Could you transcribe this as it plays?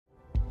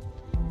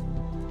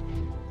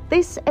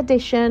This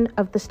edition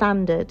of The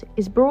Standard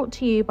is brought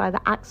to you by the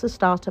AXA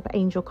Startup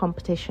Angel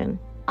Competition.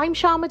 I'm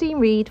Sharmadean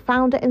Reid,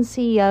 founder and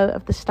CEO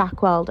of The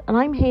Stack World, and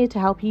I'm here to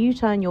help you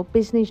turn your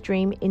business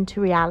dream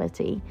into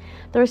reality.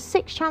 There are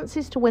 6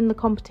 chances to win the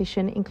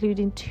competition,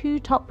 including 2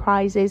 top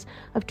prizes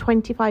of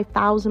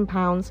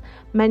 £25,000,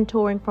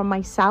 mentoring from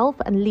myself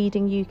and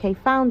leading UK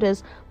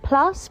founders,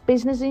 plus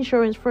business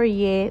insurance for a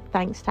year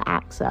thanks to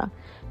AXA.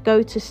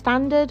 Go to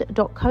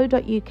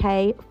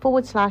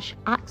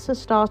standard.co.uk/AXA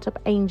Startup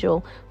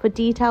Angel for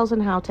details on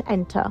how to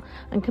enter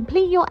and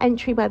complete your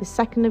entry by the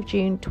 2nd of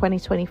June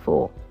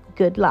 2024.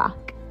 Good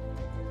luck.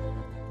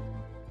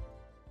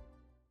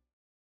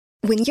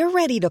 When you're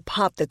ready to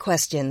pop the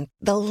question,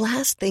 the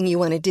last thing you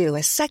want to do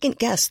is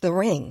second-guess the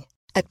ring.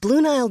 At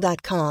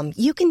BlueNile.com,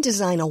 you can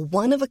design a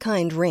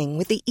one-of-a-kind ring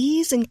with the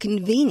ease and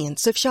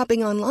convenience of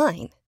shopping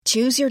online.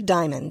 Choose your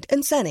diamond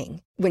and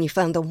setting. When you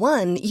find the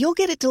one, you'll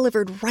get it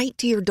delivered right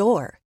to your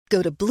door.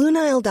 Go to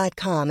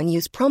BlueNile.com and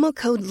use promo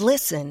code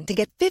LISTEN to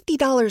get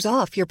 $50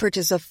 off your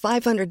purchase of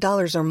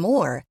 $500 or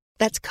more.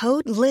 That's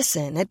code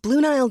LISTEN at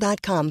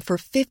BlueNile.com for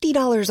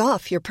 $50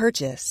 off your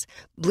purchase.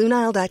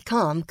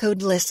 BlueNile.com,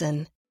 code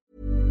LISTEN.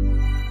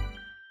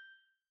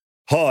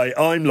 Hi,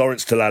 I'm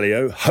Lawrence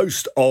Dallaglio,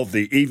 host of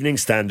the Evening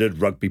Standard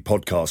Rugby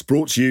Podcast,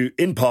 brought to you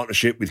in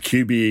partnership with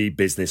QBE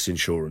Business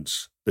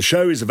Insurance. The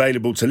show is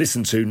available to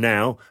listen to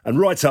now and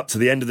right up to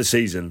the end of the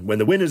season, when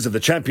the winners of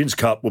the Champions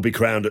Cup will be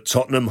crowned at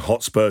Tottenham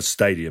Hotspur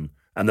Stadium,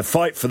 and the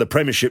fight for the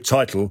Premiership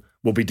title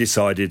will be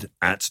decided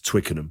at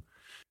Twickenham.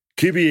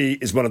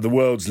 QBE is one of the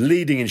world's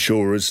leading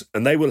insurers,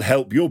 and they will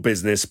help your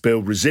business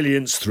build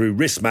resilience through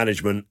risk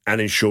management and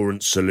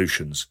insurance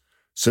solutions.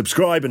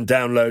 Subscribe and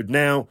download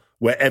now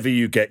wherever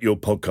you get your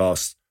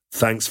podcasts.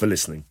 Thanks for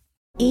listening.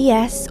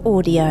 ES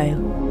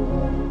Audio.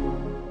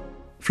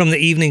 From the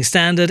Evening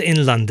Standard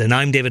in London,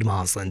 I'm David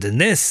Marsland,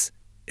 and this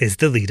is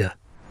The Leader.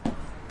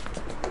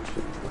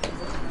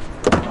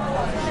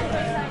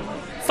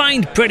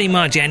 Find pretty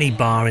much any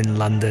bar in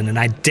London, and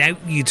I doubt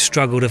you'd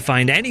struggle to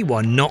find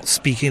anyone not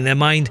speaking their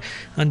mind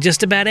on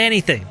just about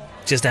anything.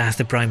 Just ask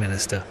the Prime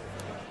Minister.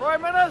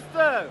 Prime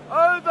Minister,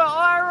 oh the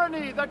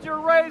irony that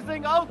you're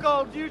raising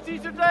alcohol duty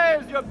today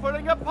as you're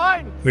putting a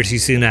pint. Rishi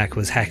Sunak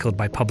was heckled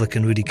by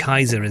publican Rudy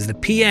Kaiser as the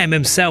PM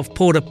himself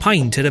poured a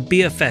pint at a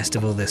beer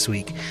festival this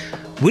week.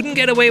 Wouldn't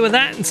get away with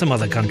that in some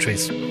other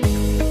countries.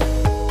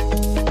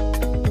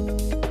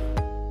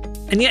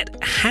 And yet,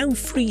 how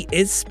free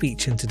is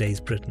speech in today's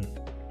Britain?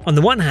 On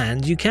the one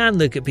hand, you can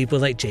look at people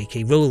like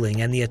J.K.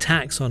 Rowling and the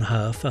attacks on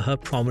her for her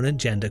prominent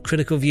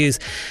gender-critical views,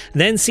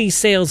 then see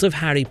sales of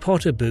Harry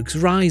Potter books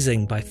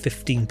rising by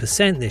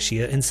 15% this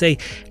year and say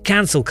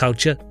cancel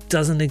culture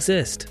doesn't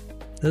exist.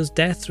 Those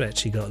death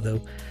threats she got, though,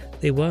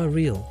 they were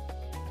real.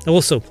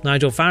 Also,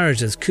 Nigel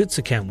Farage's Coutts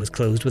account was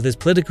closed with his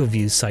political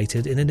views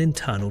cited in an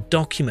internal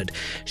document.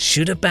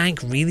 Should a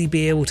bank really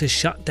be able to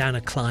shut down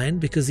a client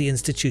because the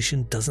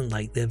institution doesn't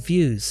like their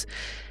views?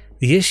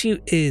 The issue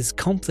is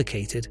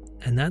complicated,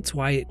 and that's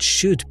why it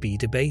should be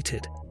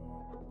debated.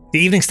 The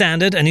Evening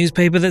Standard, a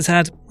newspaper that's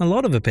had a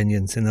lot of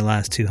opinions in the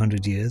last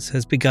 200 years,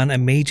 has begun a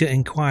major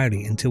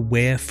inquiry into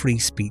where free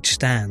speech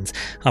stands.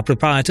 Our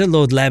proprietor,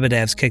 Lord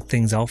Lebedev's kicked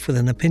things off with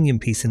an opinion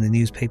piece in the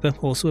newspaper,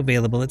 also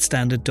available at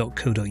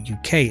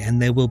standard.co.uk,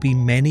 and there will be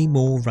many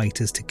more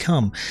writers to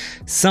come.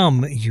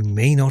 Some you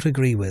may not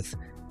agree with,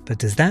 but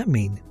does that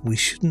mean we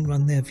shouldn't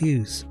run their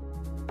views?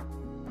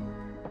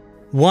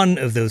 One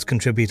of those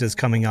contributors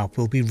coming up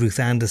will be Ruth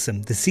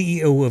Anderson, the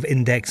CEO of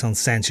Index on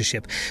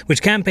Censorship,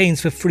 which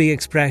campaigns for free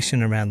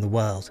expression around the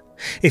world.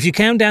 If you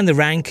count down the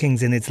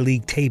rankings in its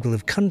league table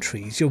of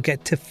countries, you'll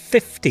get to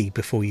 50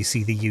 before you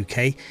see the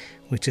UK,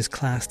 which is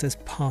classed as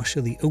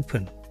partially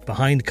open,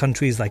 behind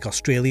countries like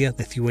Australia,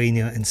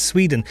 Lithuania and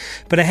Sweden,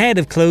 but ahead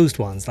of closed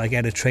ones like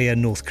Eritrea,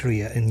 North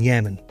Korea and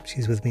Yemen.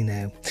 She's with me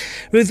now.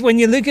 Ruth, when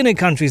you're looking at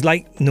countries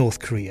like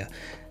North Korea,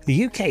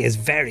 the UK is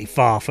very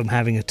far from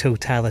having a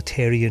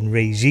totalitarian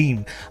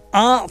regime.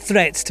 Are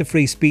threats to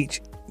free speech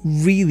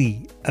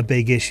really a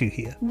big issue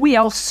here? We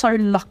are so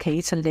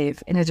lucky to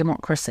live in a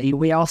democracy.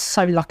 We are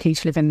so lucky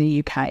to live in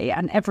the UK.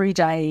 And every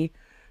day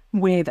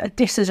with a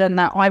decision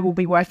that I will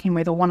be working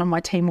with or one of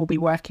my team will be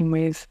working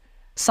with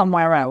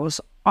somewhere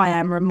else, I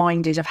am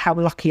reminded of how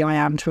lucky I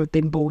am to have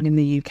been born in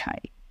the UK.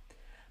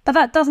 But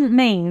that doesn't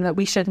mean that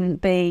we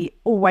shouldn't be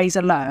always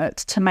alert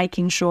to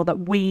making sure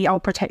that we are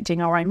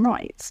protecting our own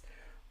rights.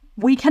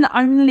 We can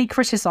only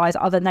criticise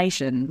other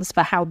nations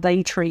for how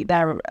they treat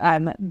their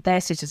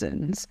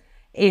citizens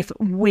if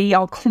we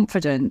are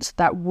confident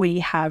that we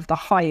have the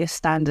highest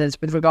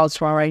standards with regards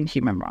to our own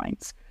human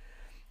rights.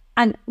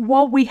 And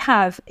while we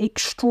have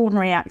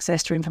extraordinary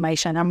access to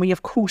information, and we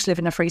of course live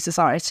in a free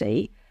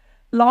society,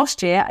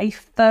 last year a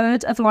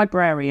third of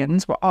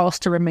librarians were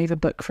asked to remove a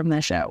book from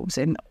their shelves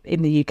in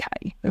the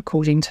UK,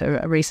 according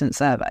to a recent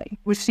survey.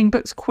 We've seen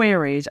books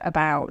queried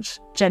about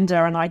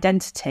gender and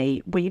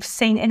identity. We've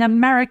seen in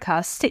America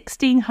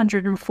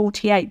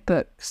 1,648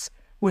 books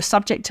were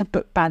subject to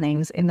book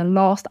bannings in the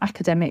last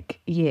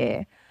academic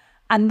year.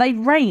 And they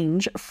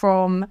range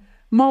from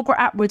Margaret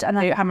Atwood and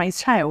The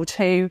Handmaid's Tale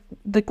to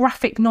the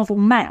graphic novel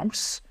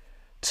Mouse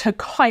to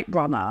Kite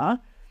Runner.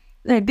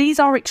 These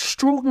are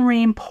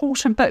extraordinary,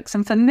 important books.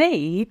 And for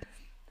me,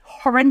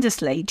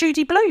 horrendously,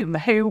 Judy Blume,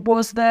 who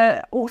was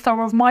the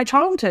author of My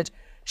Childhood,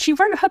 she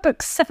wrote her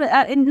books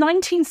in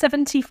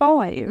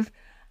 1975,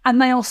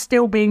 and they are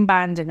still being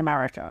banned in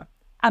America.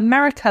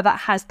 America that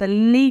has the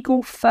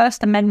legal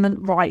First Amendment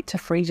right to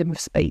freedom of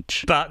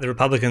speech. But the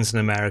Republicans in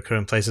America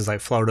and places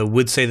like Florida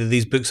would say that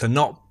these books are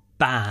not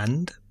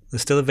banned. They're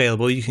still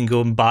available. You can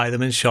go and buy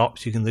them in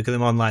shops. You can look at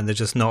them online. They're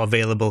just not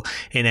available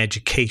in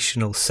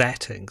educational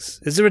settings.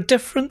 Is there a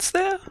difference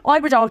there? I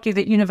would argue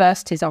that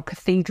universities are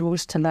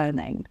cathedrals to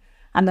learning.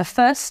 And the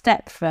first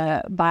step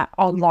for that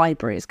are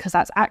libraries, because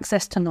that's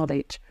access to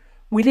knowledge.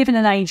 We live in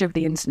an age of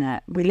the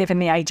internet. We live in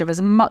the age of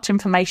as much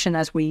information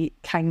as we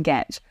can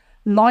get.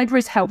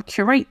 Libraries help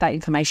curate that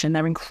information.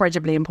 They're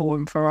incredibly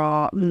important for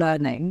our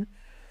learning.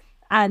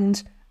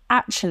 And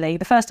actually,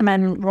 the First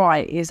Amendment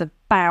right is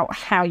about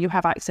how you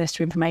have access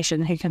to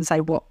information, who can say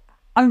what,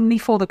 only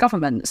for the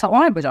government. So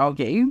I would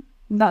argue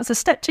that's a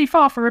step too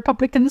far for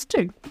Republicans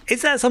too.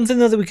 Is that something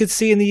though that we could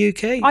see in the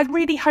UK? I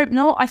really hope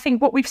not. I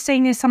think what we've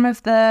seen is some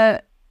of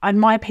the, in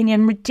my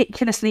opinion,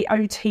 ridiculously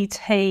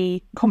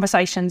OTT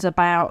conversations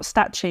about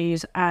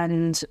statues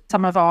and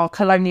some of our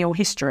colonial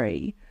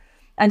history.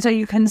 And so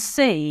you can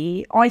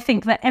see, I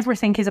think that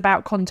everything is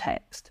about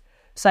context.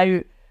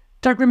 So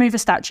don't remove a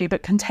statue,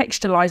 but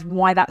contextualise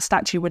why that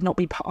statue would not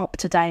be put up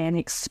today and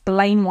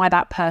explain why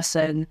that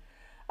person's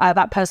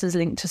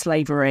link to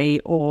slavery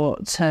or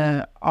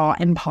to our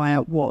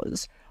empire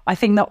was. I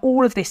think that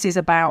all of this is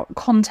about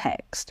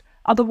context.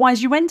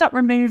 Otherwise, you end up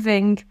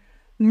removing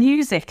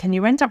music and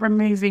you end up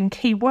removing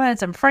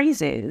keywords and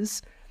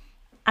phrases,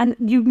 and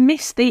you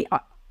miss the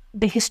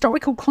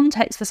historical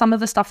context for some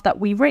of the stuff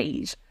that we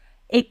read.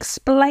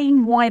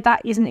 Explain why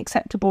that isn't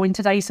acceptable in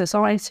today's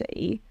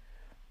society.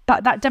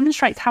 But that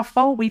demonstrates how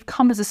far we've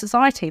come as a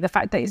society, the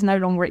fact that it's no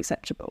longer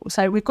acceptable.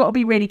 So we've got to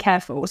be really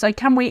careful. So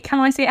can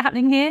I see it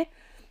happening here?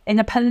 In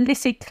a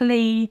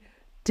politically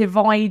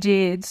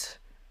divided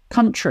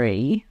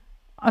country,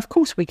 of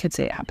course we could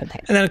see it happen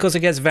here. And then, of course,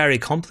 it gets very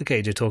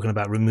complicated talking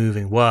about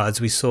removing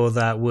words. We saw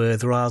that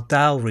with Roald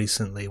Dahl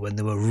recently when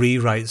there were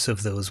rewrites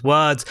of those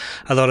words.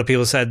 A lot of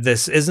people said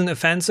this isn't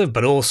offensive,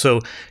 but also,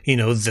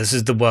 this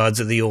is the words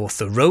that the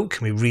author wrote.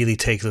 Can we really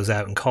take those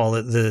out and call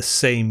it the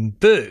same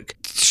book?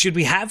 Should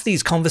we have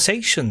these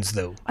conversations,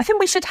 though? I think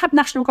we should have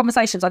national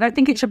conversations. I don't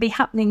think it should be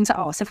happening to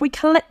us. If we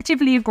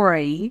collectively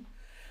agree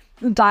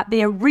that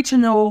the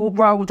original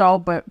Roald Dahl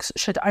books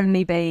should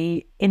only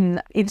be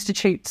in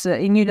institutes,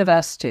 in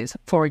universities,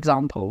 for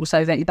example,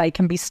 so that they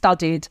can be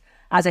studied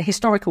as a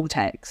historical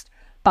text,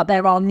 but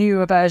there are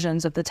newer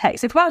versions of the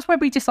text. If that's where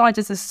we decide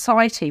as a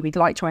society we'd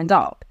like to end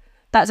up,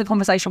 that's a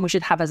conversation we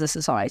should have as a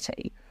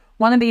society.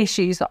 One of the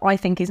issues that I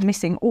think is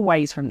missing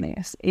always from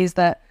this is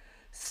that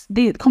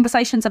the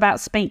conversations about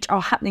speech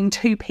are happening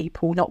to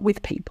people, not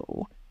with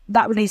people.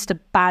 That leads to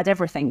bad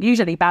everything,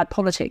 usually bad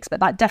politics, but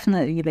that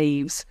definitely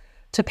leads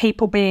to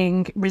people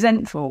being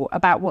resentful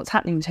about what's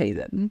happening to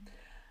them.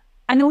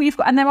 And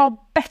there are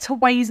better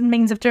ways and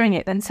means of doing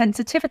it than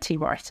sensitivity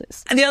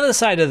writers. And the other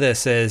side of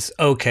this is,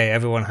 okay,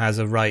 everyone has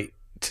a right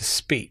to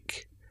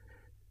speak.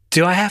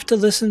 Do I have to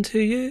listen to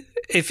you?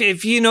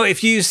 If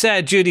you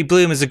said Judy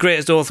Blume is the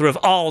greatest author of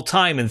all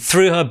time and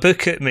threw her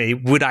book at me,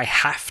 would I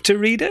have to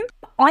read it?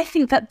 I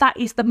think that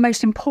is the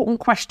most important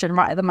question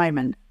right at the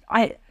moment.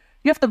 You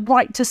have the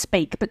right to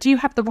speak, but do you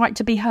have the right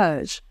to be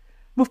heard?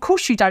 Well, of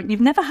course you don't. You've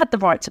never had the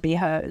right to be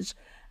heard.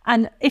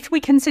 And if we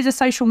consider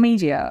social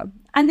media,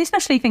 and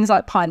especially things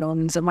like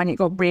pylons, and when it's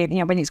got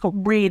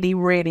really,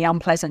 really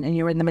unpleasant and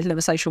you're in the middle of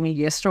a social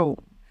media storm,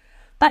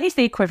 that is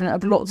the equivalent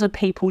of lots of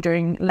people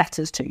doing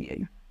letters to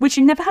you, which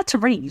you never had to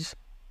read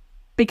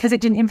because it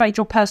didn't invade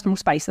your personal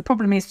space. The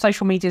problem is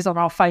social media is on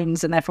our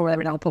phones and therefore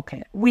they're in our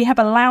pocket. We have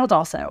allowed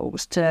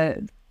ourselves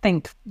to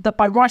think that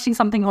by writing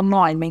something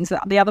online means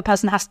that the other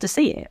person has to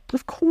see it.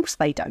 Of course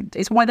they don't.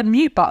 It's why the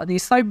mute button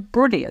is so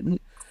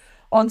brilliant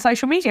on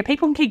social media.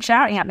 People can keep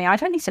shouting at me. I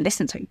don't need to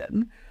listen to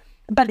them.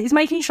 But it's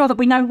making sure that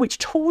we know which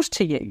tools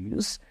to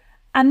use.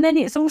 And then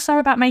it's also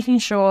about making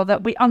sure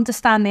that we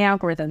understand the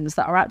algorithms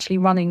that are actually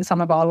running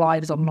some of our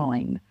lives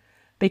online.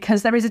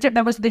 Because there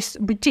was this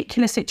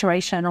ridiculous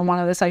situation on one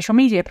of the social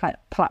media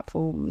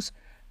platforms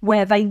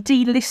where they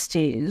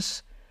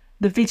delisted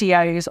the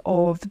videos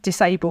of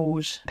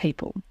disabled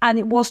people. And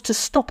it was to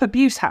stop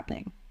abuse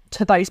happening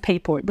to those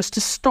people. It was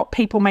to stop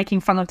people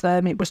making fun of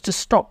them. It was to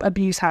stop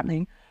abuse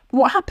happening. But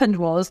what happened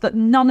was that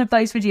none of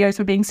those videos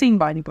were being seen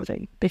by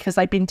anybody because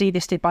they'd been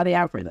delisted by the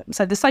algorithm.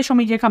 So the social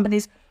media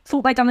companies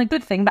thought they'd done a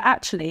good thing, but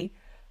actually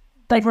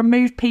they've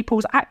removed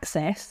people's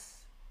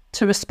access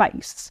to a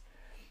space.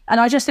 And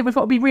I just think we've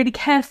got to be really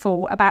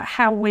careful about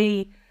how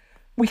we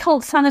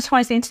can't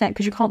sanitize the internet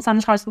because you can't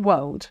sanitize the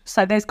world.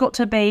 So there's got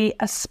to be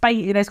a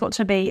space, there's got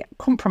to be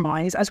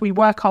compromise as we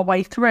work our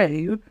way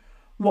through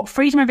what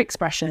freedom of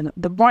expression,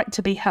 the right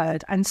to be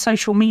heard, and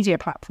social media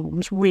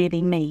platforms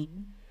really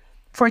mean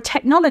for a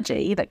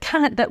technology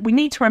that we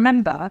need to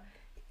remember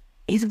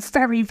is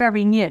very,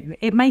 very new.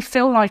 It may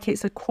feel like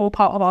it's a core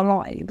part of our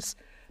lives,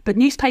 but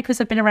newspapers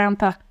have been around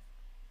for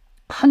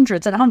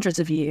hundreds and hundreds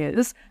of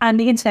years, and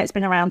the internet's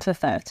been around for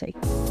 30.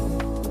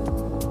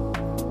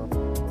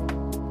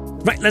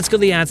 Right, let's go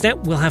to the ads now.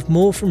 We'll have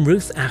more from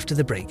Ruth after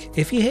the break.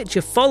 If you hit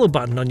your follow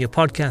button on your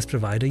podcast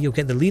provider, you'll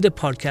get the Leader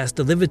podcast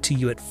delivered to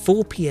you at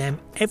 4 p.m.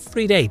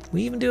 every day.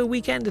 We even do a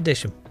weekend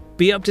edition.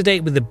 Be up to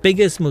date with the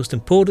biggest, most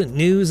important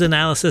news,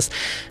 analysis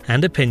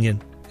and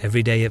opinion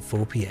every day at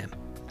 4 p.m.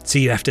 See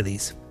you after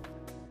these.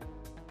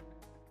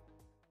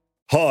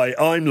 Hi,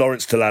 I'm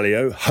Lawrence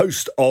Dallaglio,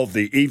 host of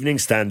the Evening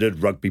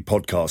Standard Rugby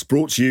Podcast,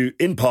 brought to you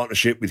in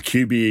partnership with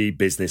QBE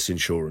Business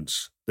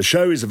Insurance. The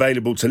show is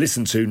available to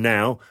listen to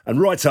now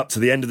and right up to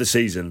the end of the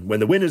season, when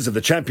the winners of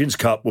the Champions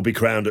Cup will be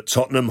crowned at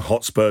Tottenham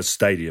Hotspur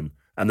Stadium,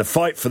 and the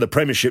fight for the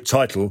Premiership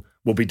title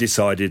will be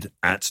decided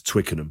at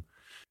Twickenham.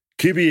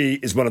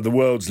 QBE is one of the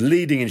world's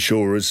leading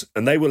insurers,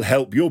 and they will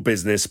help your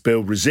business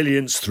build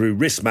resilience through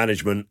risk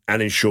management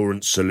and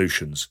insurance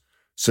solutions.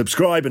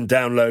 Subscribe and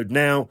download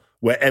now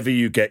wherever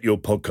you get your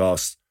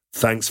podcasts.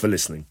 Thanks for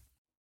listening.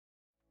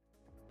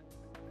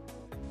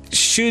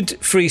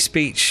 Should free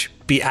speech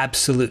be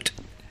absolute?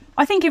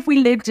 I think if we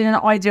lived in an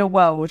ideal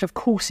world, of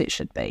course it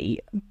should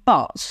be.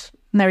 But,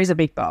 and there is a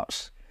big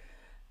but,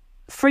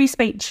 free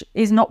speech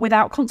is not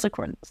without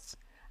consequence.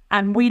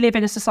 And we live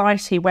in a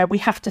society where we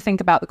have to think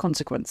about the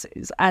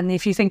consequences. And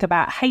if you think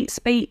about hate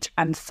speech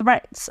and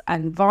threats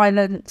and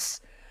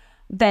violence,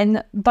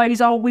 then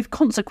those are with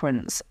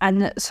consequence.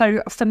 And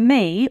so for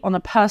me, on a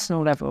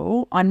personal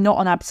level, I'm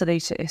not an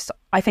absolutist.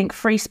 I think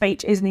free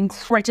speech is an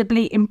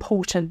incredibly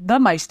important, the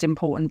most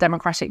important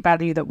democratic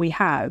value that we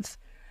have,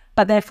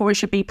 but therefore it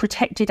should be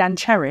protected and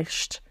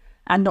cherished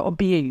and not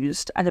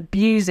abused. And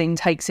abusing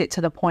takes it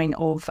to the point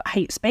of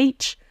hate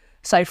speech.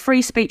 So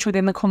free speech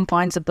within the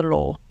confines of the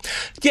law.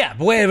 Yeah,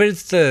 but where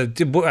is I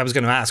was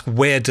going to ask,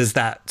 where does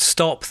that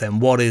stop then?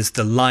 What is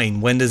the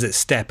line? When does it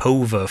step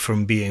over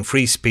from being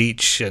free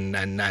speech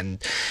and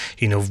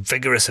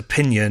vigorous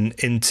opinion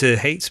into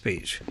hate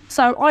speech?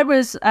 So I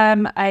was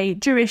a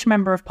Jewish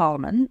member of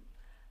parliament.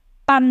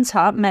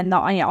 Banter meant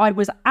that I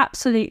was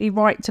absolutely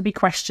right to be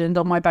questioned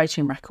on my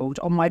voting record,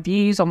 on my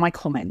views, on my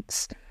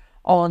comments,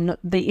 on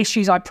the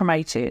issues I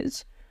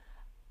promoted,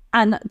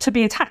 and to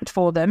be attacked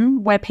for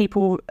them where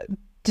people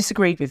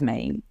disagreed with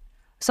me.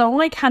 So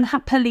I can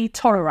happily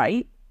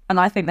tolerate, and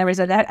I think there is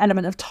an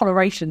element of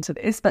toleration to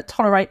this, but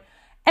tolerate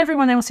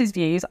everyone else's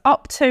views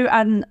up to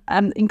and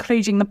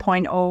including the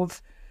point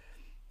of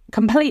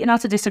complete and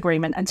utter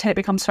disagreement until it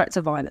becomes threats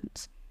of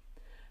violence.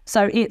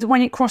 So it's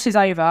when it crosses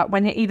over,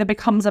 when it either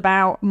becomes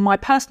about my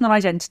personal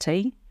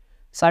identity,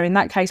 so in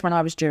that case when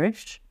I was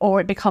Jewish,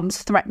 or it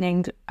becomes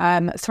threatening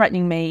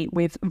me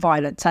with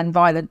violence, and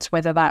violence,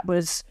 whether that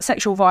was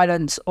sexual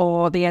violence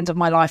or the end of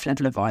my life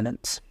level of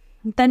violence,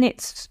 then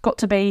it's got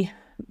to be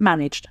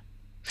managed.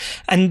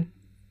 And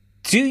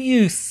do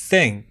you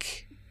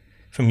think,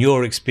 from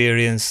your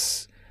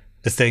experience,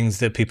 the things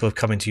that people have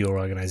come into your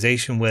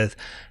organisation with,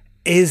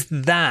 is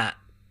that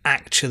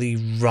actually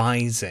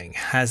rising?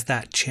 Has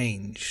that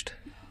changed?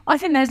 I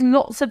think there's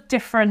lots of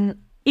different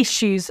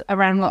issues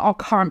around our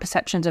current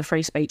perceptions of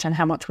free speech and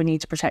how much we need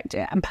to protect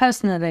it. And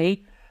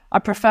personally, I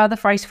prefer the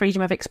phrase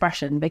freedom of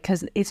expression,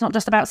 because it's not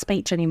just about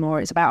speech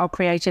anymore. It's about our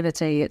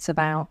creativity. It's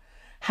about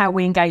how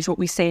we engage what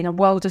we see in a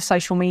world of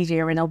social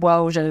media, in a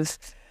world of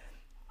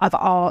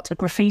art,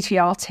 graffiti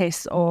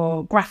artists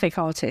or graphic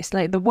artists.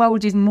 Like, the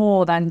world is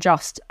more than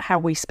just how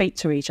we speak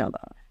to each other.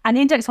 And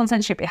Index on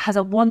Censorship, it has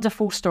a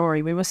wonderful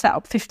story. We were set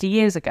up 50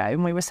 years ago,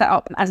 and we were set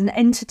up as an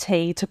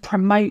entity to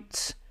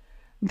promote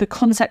the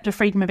concept of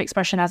freedom of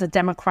expression as a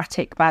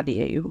democratic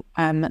value.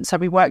 So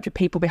we worked with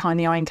people behind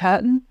the Iron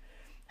Curtain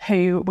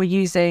who were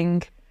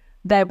using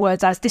their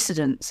words as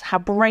dissidents, how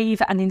brave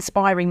and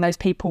inspiring those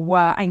people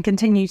were and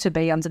continue to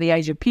be under the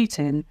age of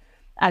Putin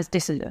as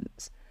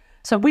dissidents.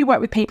 So we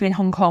work with people in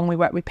Hong Kong, we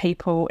work with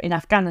people in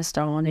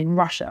Afghanistan, in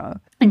Russia,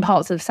 in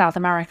parts of South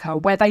America,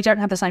 where they don't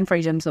have the same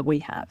freedoms that we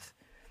have.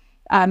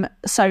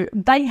 So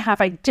they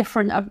have a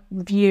different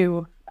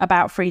view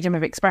about freedom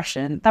of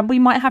expression than we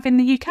might have in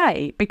the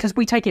UK, because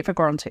we take it for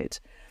granted.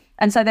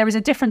 And so there is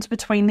a difference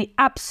between the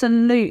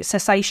absolute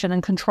cessation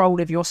and control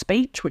of your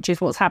speech, which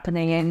is what's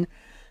happening in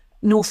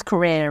North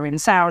Korea, in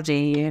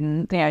Saudi,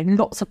 in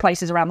lots of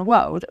places around the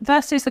world,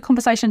 versus the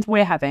conversations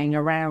we're having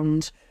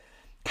around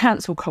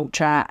cancel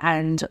culture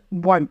and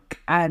woke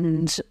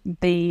and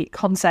the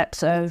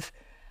concepts of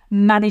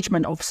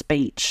management of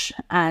speech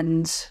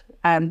and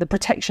the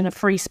protection of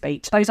free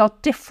speech. Those are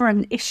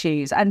different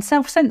issues. And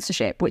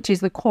self-censorship, which is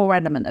the core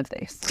element of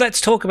this.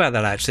 Let's talk about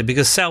that, actually,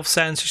 because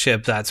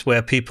self-censorship, that's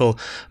where people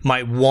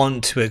might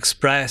want to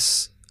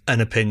express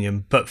an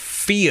opinion but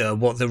fear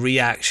what the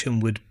reaction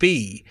would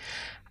be.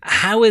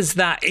 How is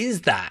that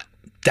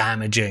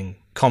damaging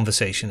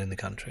conversation in the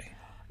country?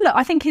 Look,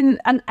 I think in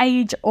an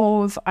age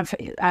of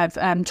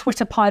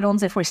Twitter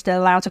pylons, if we're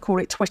still allowed to call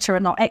it Twitter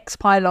and not X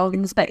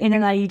pylons, but in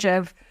an age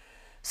of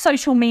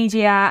social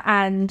media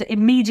and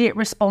immediate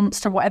response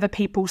to whatever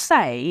people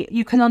say,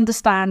 you can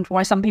understand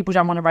why some people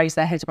don't want to raise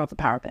their head above the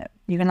parapet.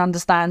 You can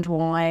understand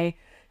why,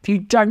 if you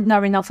don't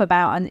know enough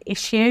about an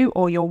issue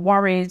or you're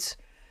worried,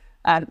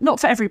 not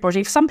for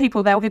everybody, for some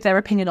people they'll give their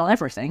opinion on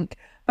everything,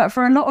 but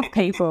for a lot of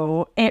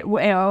people it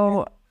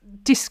will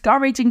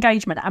discourage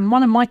engagement. And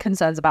one of my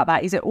concerns about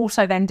that is it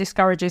also then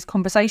discourages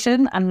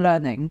conversation and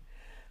learning.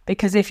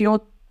 Because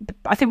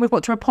I think we've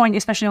got to a point,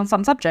 especially on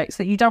some subjects,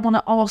 that you don't want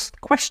to ask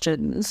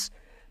questions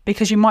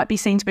because you might be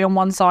seen to be on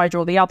one side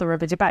or the other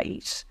of a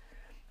debate.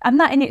 And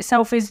that in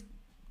itself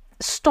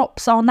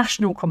stops our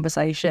national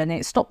conversation.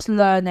 It stops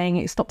learning,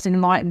 it stops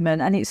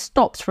enlightenment, and it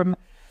stops from,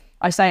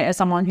 I say it as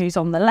someone who's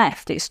on the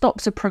left, it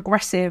stops a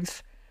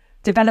progressive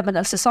development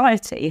of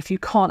society if you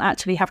can't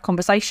actually have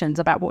conversations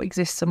about what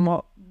exists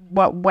and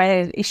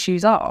where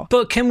issues are.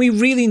 But can we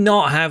really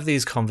not have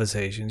these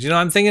conversations?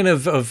 I'm thinking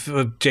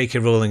of J.K.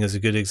 Rowling as a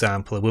good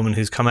example, a woman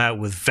who's come out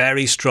with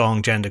very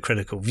strong gender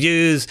critical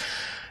views.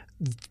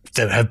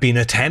 There have been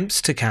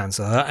attempts to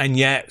cancel her, and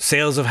yet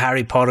sales of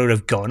Harry Potter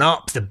have gone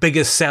up. The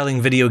biggest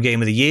selling video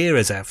game of the year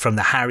is from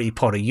the Harry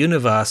Potter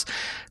universe.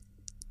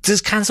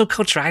 Does cancel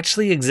culture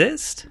actually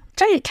exist?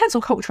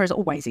 Cancel culture has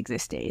always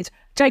existed.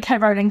 J.K.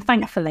 Rowling,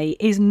 thankfully,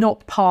 is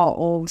not part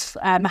of,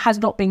 has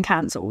not been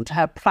cancelled.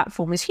 Her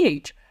platform is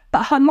huge.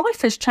 But her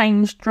life has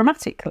changed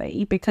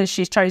dramatically because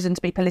she's chosen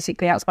to be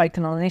politically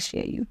outspoken on an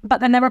issue.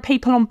 But then there are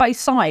people on both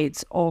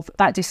sides of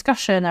that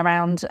discussion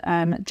around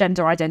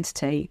gender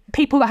identity.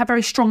 People that have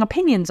very strong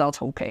opinions are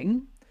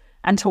talking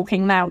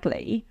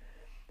loudly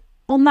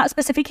on that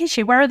specific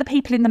issue. Where are the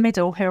people in the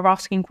middle who are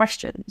asking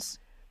questions?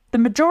 The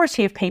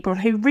majority of people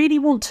who really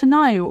want to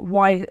know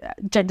why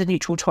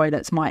gender-neutral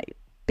toilets might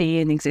be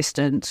in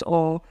existence,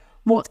 or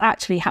what's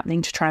actually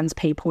happening to trans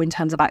people in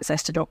terms of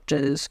access to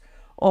doctors,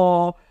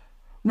 or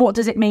what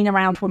does it mean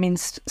around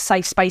women's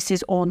safe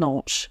spaces or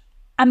not,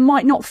 and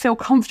might not feel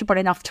comfortable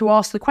enough to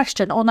ask the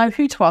question or know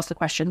who to ask the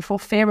question for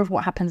fear of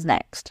what happens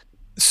next.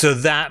 So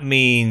that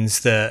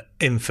means that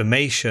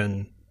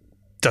information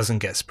doesn't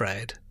get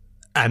spread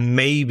and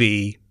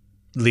maybe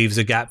leaves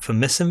a gap for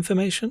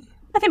misinformation?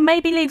 I think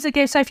maybe leaves a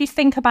gap. So if you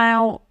think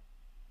about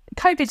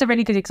COVID's a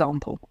really good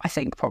example, I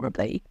think,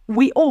 probably.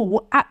 We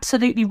all,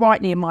 absolutely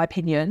rightly, in my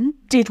opinion,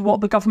 did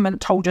what the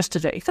government told us to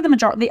do. For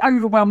the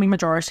overwhelming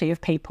majority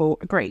of people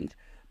agreed.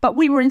 But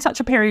we were in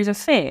such a period of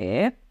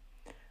fear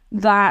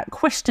that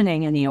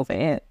questioning any of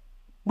it,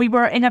 we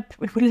were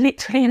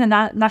literally in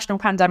a national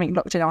pandemic,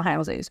 locked in our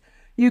houses.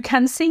 You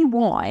can see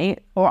why,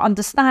 or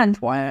understand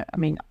why. I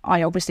mean,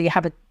 I obviously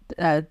have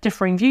a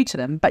differing view to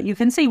them, but you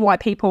can see why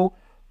people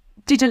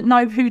didn't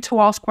know who to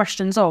ask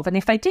questions of. And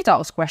if they did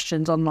ask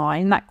questions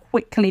online, that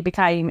quickly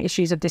became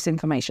issues of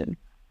disinformation.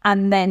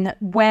 And then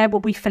where were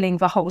we filling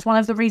the holes? One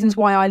of the reasons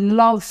why I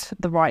love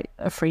the right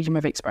of freedom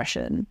of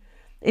expression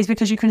is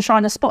because you can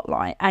shine a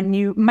spotlight and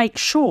you make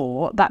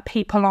sure that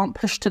people aren't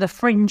pushed to the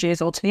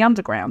fringes or to the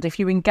underground. If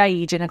you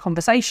engage in a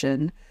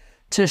conversation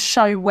to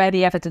show where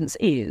the evidence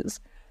is,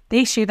 the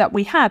issue that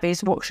we have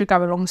is what should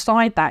go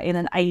alongside that in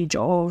an age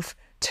of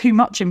too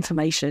much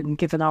information,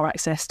 given our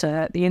access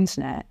to the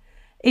internet,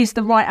 is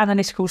the right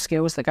analytical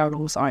skills that go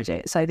alongside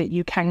it, so that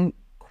you can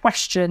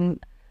question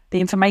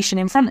the information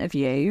in front of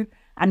you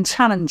and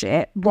challenge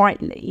it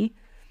rightly.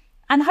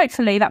 And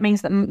hopefully that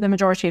means that the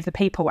majority of the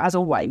people, as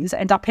always,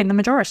 end up in the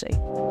majority.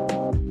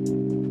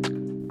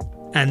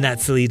 And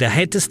that's The Leader.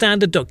 Head to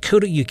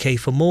standard.co.uk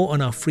for more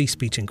on our free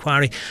speech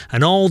inquiry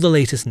and all the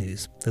latest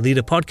news. The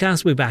Leader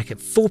podcast will be back at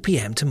 4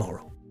 p.m.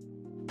 tomorrow.